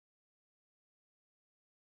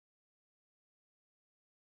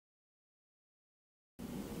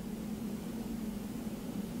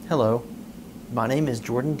Hello, my name is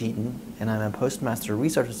Jordan Deyton, and I'm a Postmaster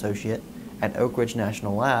Research Associate at Oak Ridge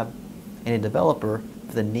National Lab and a developer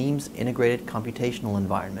for the NiCE Integrated Computational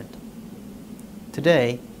Environment.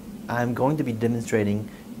 Today, I'm going to be demonstrating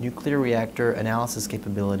nuclear reactor analysis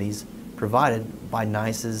capabilities provided by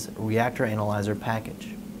NiCE's Reactor Analyzer package.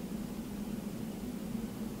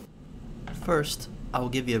 First, I will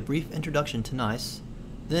give you a brief introduction to NiCE,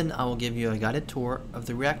 then I will give you a guided tour of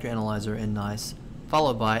the Reactor Analyzer in NiCE,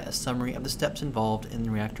 followed by a summary of the steps involved in the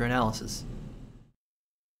reactor analysis.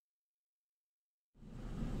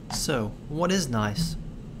 So, what is NiCE?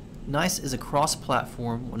 NiCE is a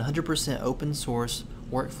cross-platform, 100% open source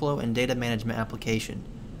workflow and data management application.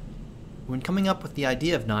 When coming up with the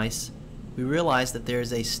idea of NiCE, we realized that there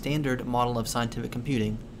is a standard model of scientific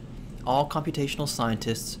computing. All computational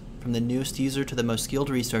scientists, from the newest user to the most skilled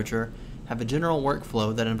researcher, have a general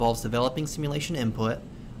workflow that involves developing simulation input,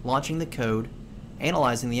 launching the code,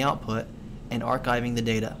 analyzing the output, and archiving the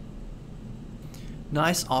data.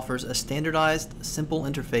 NiCE offers a standardized, simple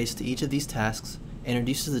interface to each of these tasks and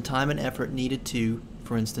reduces the time and effort needed to,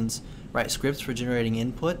 for instance, write scripts for generating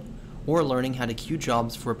input or learning how to queue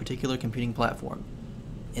jobs for a particular computing platform.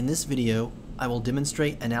 In this video, I will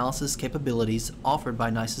demonstrate analysis capabilities offered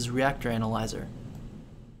by NiCE's Reactor Analyzer.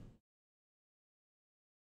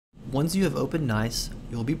 Once you have opened NiCE,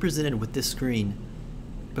 you will be presented with this screen.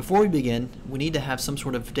 Before we begin, we need to have some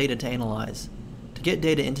sort of data to analyze. To get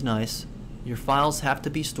data into NiCE, your files have to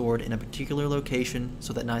be stored in a particular location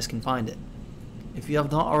so that NiCE can find it. If you have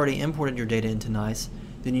not already imported your data into NiCE,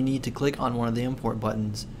 then you need to click on one of the import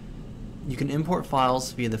buttons. You can import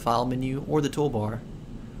files via the File menu or the toolbar.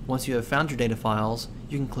 Once you have found your data files,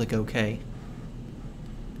 you can click OK.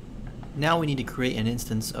 Now we need to create an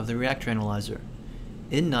instance of the Reactor Analyzer.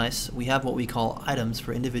 In NiCE, we have what we call items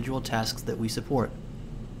for individual tasks that we support.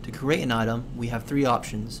 To create an item, we have three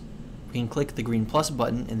options. We can click the green plus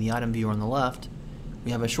button in the item viewer on the left, we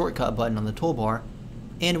have a shortcut button on the toolbar,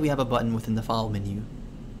 and we have a button within the File menu.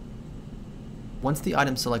 Once the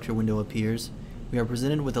item selector window appears, we are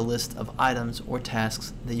presented with a list of items or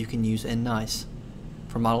tasks that you can use in NiCE.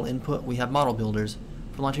 For model input, we have model builders.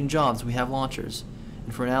 For launching jobs, we have launchers.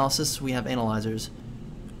 And for analysis, we have analyzers.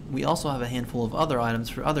 We also have a handful of other items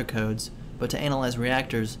for other codes, but to analyze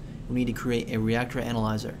reactors, we need to create a Reactor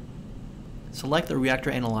Analyzer. Select the Reactor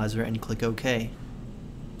Analyzer and click OK.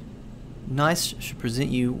 NiCE should present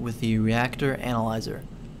you with the Reactor Analyzer.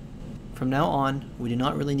 From now on, we do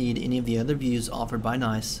not really need any of the other views offered by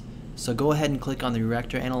NiCE, so go ahead and click on the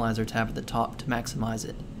Reactor Analyzer tab at the top to maximize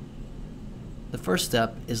it. The first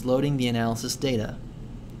step is loading the analysis data.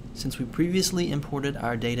 Since we previously imported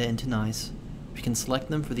our data into NiCE, we can select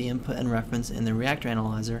them for the input and reference in the Reactor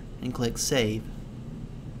Analyzer and click Save.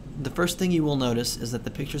 The first thing you will notice is that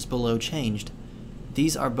the pictures below changed.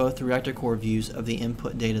 These are both the reactor core views of the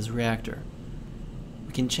input data's reactor.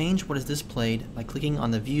 We can change what is displayed by clicking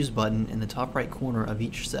on the Views button in the top right corner of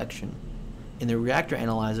each section. In the Reactor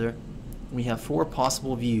Analyzer, we have four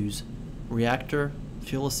possible views: reactor,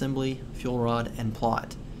 fuel assembly, fuel rod, and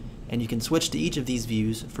plot. And you can switch to each of these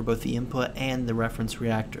views for both the input and the reference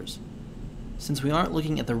reactors. Since we aren't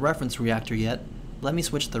looking at the reference reactor yet, let me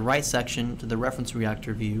switch the right section to the reference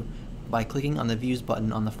reactor view by clicking on the Views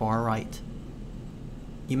button on the far right.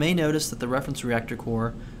 You may notice that the reference reactor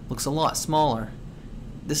core looks a lot smaller.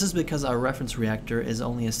 This is because our reference reactor is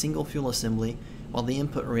only a single fuel assembly, while the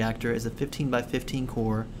input reactor is a 15 by 15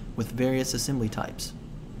 core with various assembly types.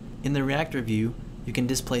 In the reactor view, you can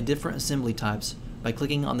display different assembly types by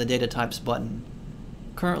clicking on the Data Types button.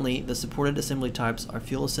 Currently, the supported assembly types are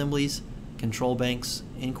fuel assemblies, control banks,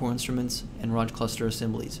 in-core instruments, and rod cluster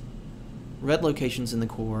assemblies. Red locations in the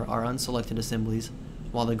core are unselected assemblies,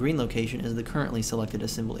 while the green location is the currently selected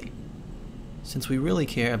assembly. Since we really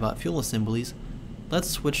care about fuel assemblies, let's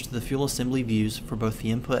switch to the fuel assembly views for both the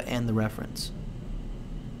input and the reference.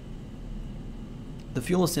 The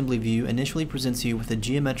fuel assembly view initially presents you with a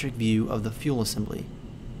geometric view of the fuel assembly.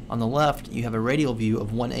 On the left, you have a radial view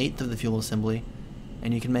of 1/8 of the fuel assembly,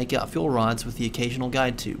 and you can make out fuel rods with the occasional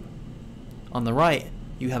guide tube. On the right,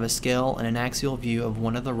 you have a scale and an axial view of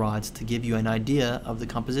one of the rods to give you an idea of the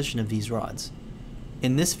composition of these rods.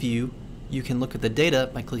 In this view, you can look at the data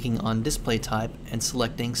by clicking on Display Type and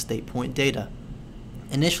selecting State Point Data.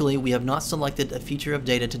 Initially, we have not selected a feature of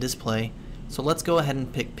data to display, so let's go ahead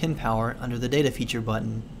and pick pinpower under the Data Feature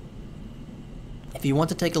button. If you want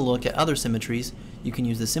to take a look at other symmetries, you can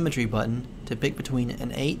use the Symmetry button to pick between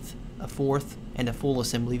an 1/8, a 1/4, and a full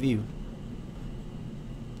assembly view.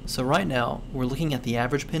 So right now, we're looking at the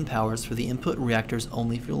average pin powers for the input reactor's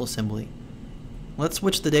only fuel assembly. Let's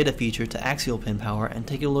switch the data feature to axial pin power and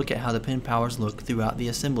take a look at how the pin powers look throughout the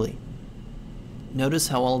assembly. Notice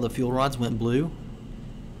how all of the fuel rods went blue?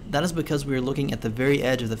 That is because we are looking at the very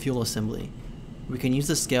edge of the fuel assembly. We can use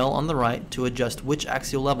the scale on the right to adjust which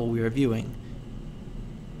axial level we are viewing.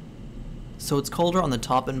 So it's colder on the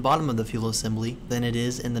top and bottom of the fuel assembly than it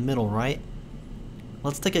is in the middle, right?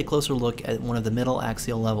 Let's take a closer look at one of the middle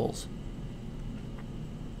axial levels.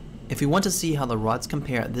 If we want to see how the rods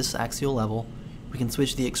compare at this axial level, we can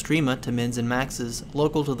switch the extrema to mins and maxes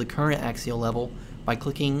local to the current axial level by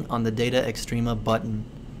clicking on the Data Extrema button.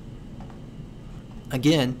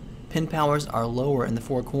 Again, pin powers are lower in the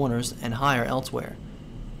four corners and higher elsewhere.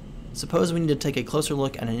 Suppose we need to take a closer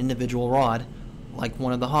look at an individual rod, like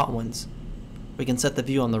one of the hot ones. We can set the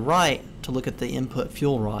view on the right to look at the input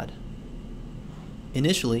fuel rod.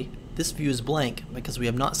 Initially, this view is blank because we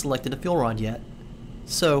have not selected a fuel rod yet.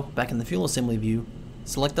 So, back in the fuel assembly view,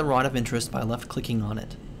 select the rod of interest by left-clicking on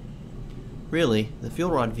it. Really, the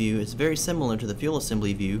fuel rod view is very similar to the fuel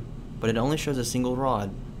assembly view, but it only shows a single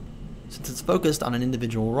rod. Since it's focused on an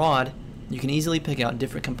individual rod, you can easily pick out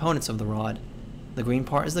different components of the rod. The green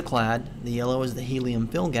part is the clad, the yellow is the helium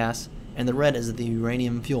fill gas, and the red is the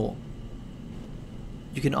uranium fuel.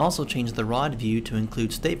 You can also change the rod view to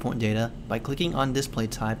include state point data by clicking on display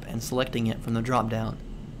type and selecting it from the drop-down.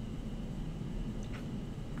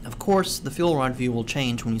 Of course, the fuel rod view will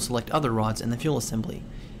change when you select other rods in the fuel assembly.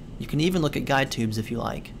 You can even look at guide tubes if you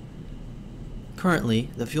like. Currently,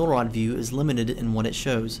 the fuel rod view is limited in what it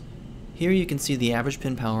shows. Here you can see the average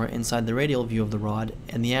pin power inside the radial view of the rod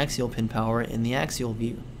and the axial pin power in the axial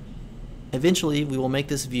view. Eventually, we will make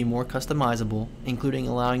this view more customizable, including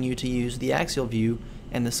allowing you to use the axial view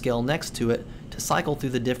and the scale next to it to cycle through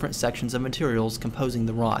the different sections of materials composing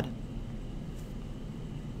the rod.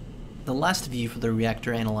 The last view for the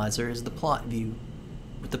Reactor Analyzer is the plot view.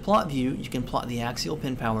 With the plot view, you can plot the axial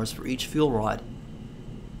pin powers for each fuel rod.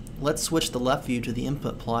 Let's switch the left view to the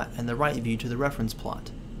input plot and the right view to the reference plot.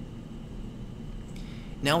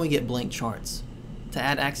 Now we get blank charts. To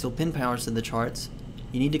add axial pin powers to the charts,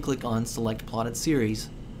 you need to click on Select Plotted Series.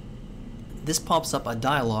 This pops up a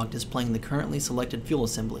dialog displaying the currently selected fuel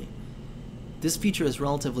assembly. This feature is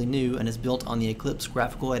relatively new and is built on the Eclipse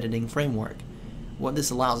graphical editing framework. What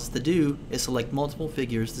this allows us to do is select multiple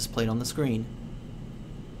figures displayed on the screen.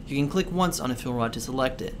 You can click once on a fuel rod to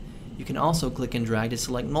select it. You can also click and drag to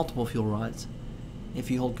select multiple fuel rods.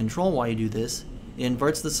 If you hold Control while you do this, it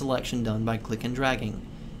inverts the selection done by click and dragging.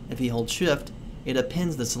 If you hold Shift, it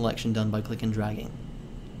appends the selection done by click and dragging.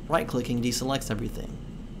 Right-clicking deselects everything.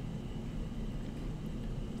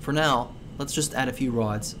 For now, let's just add a few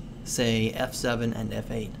rods, say F7 and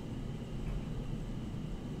F8.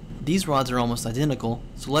 These rods are almost identical,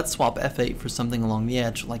 so let's swap F8 for something along the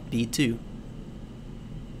edge like B2.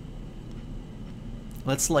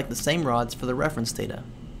 Let's select the same rods for the reference data.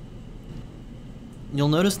 You'll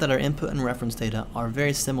notice that our input and reference data are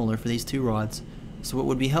very similar for these two rods, so it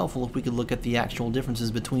would be helpful if we could look at the actual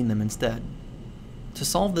differences between them instead. To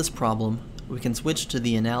solve this problem, we can switch to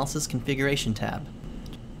the Analysis Configuration tab.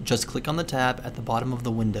 Just click on the tab at the bottom of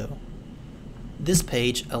the window. This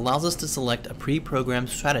page allows us to select a pre-programmed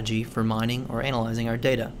strategy for mining or analyzing our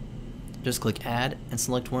data. Just click Add and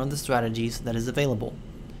select one of the strategies that is available.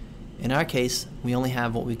 In our case, we only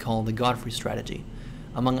have what we call the Godfrey strategy.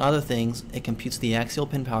 Among other things, it computes the axial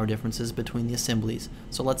pin power differences between the assemblies,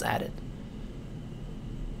 so let's add it.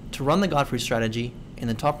 To run the Godfrey strategy, in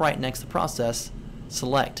the top right next to Process,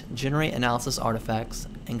 select Generate Analysis Artifacts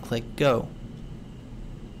and click Go.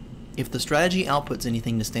 If the strategy outputs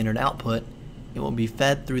anything to standard output, it will be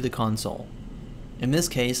fed through the console. In this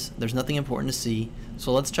case, there's nothing important to see,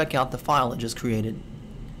 so let's check out the file it just created.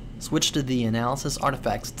 Switch to the Analysis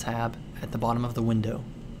Artifacts tab at the bottom of the window.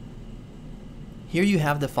 Here you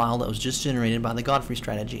have the file that was just generated by the Godfrey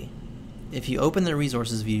strategy. If you open the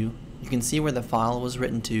Resources view, you can see where the file was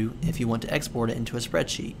written to if you want to export it into a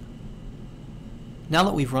spreadsheet. Now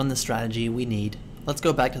that we've run the strategy we need, let's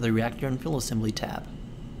go back to the Reactor and Fuel Assembly tab.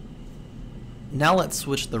 Now let's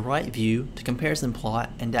switch the right view to Comparison Plot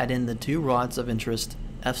and add in the two rods of interest,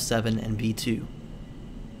 F7 and B2.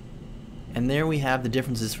 And there we have the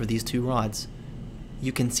differences for these two rods.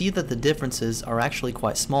 You can see that the differences are actually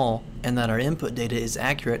quite small and that our input data is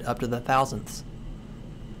accurate up to the thousandths.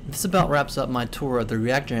 This about wraps up my tour of the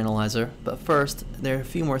Reactor Analyzer, but first, there are a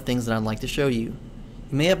few more things that I'd like to show you.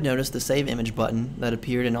 You may have noticed the Save Image button that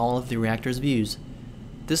appeared in all of the Reactor's views.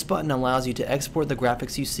 This button allows you to export the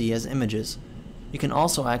graphics you see as images. You can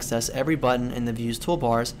also access every button in the view's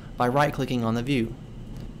toolbars by right-clicking on the view.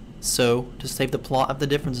 So, to save the plot of the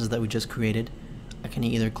differences that we just created, I can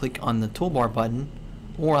either click on the toolbar button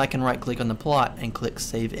or I can right-click on the plot and click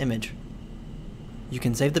Save Image. You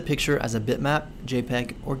can save the picture as a bitmap,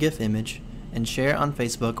 JPEG, or GIF image, and share it on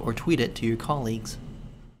Facebook or tweet it to your colleagues.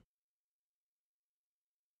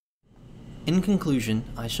 In conclusion,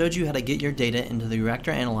 I showed you how to get your data into the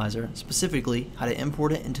Reactor Analyzer, specifically how to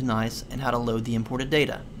import it into NiCE and how to load the imported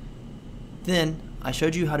data. Then, I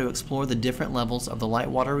showed you how to explore the different levels of the light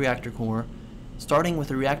water reactor core, starting with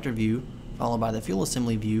the reactor view, followed by the fuel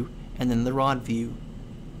assembly view, and then the rod view.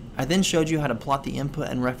 I then showed you how to plot the input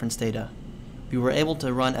and reference data. We were able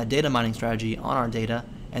to run a data mining strategy on our data,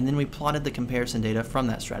 and then we plotted the comparison data from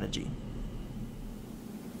that strategy.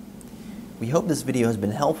 We hope this video has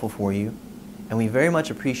been helpful for you, and we very much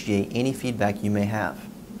appreciate any feedback you may have.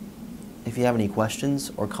 If you have any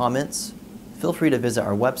questions or comments, feel free to visit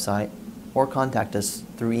our website or contact us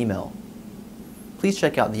through email. Please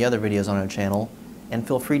check out the other videos on our channel and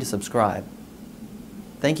feel free to subscribe.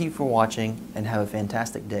 Thank you for watching and have a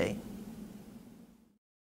fantastic day.